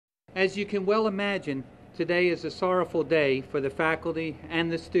As you can well imagine, today is a sorrowful day for the faculty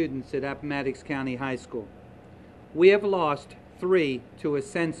and the students at Appomattox County High School. We have lost 3 to a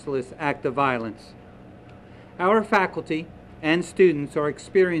senseless act of violence. Our faculty and students are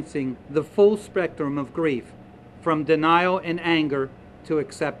experiencing the full spectrum of grief, from denial and anger to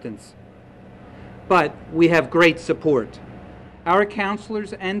acceptance. But we have great support. Our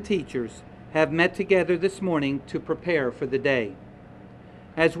counselors and teachers have met together this morning to prepare for the day.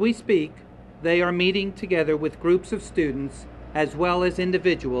 As we speak, they are meeting together with groups of students as well as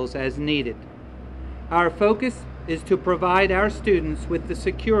individuals as needed. Our focus is to provide our students with the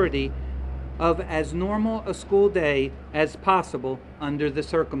security of as normal a school day as possible under the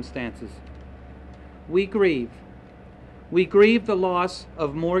circumstances. We grieve. We grieve the loss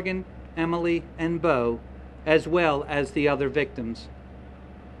of Morgan, Emily, and Bo, as well as the other victims.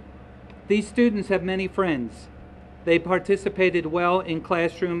 These students have many friends. They participated well in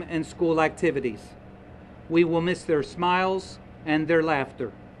classroom and school activities. We will miss their smiles and their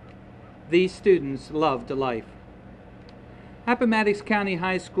laughter. These students loved life. Appomattox County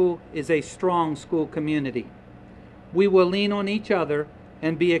High School is a strong school community. We will lean on each other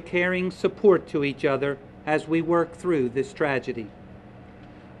and be a caring support to each other as we work through this tragedy.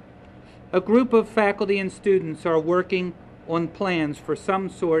 A group of faculty and students are working on plans for some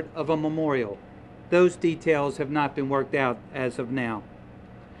sort of a memorial. Those details have not been worked out as of now.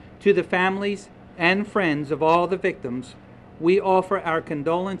 To the families and friends of all the victims, we offer our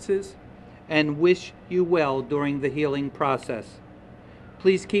condolences and wish you well during the healing process.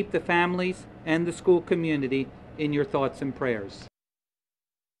 Please keep the families and the school community in your thoughts and prayers.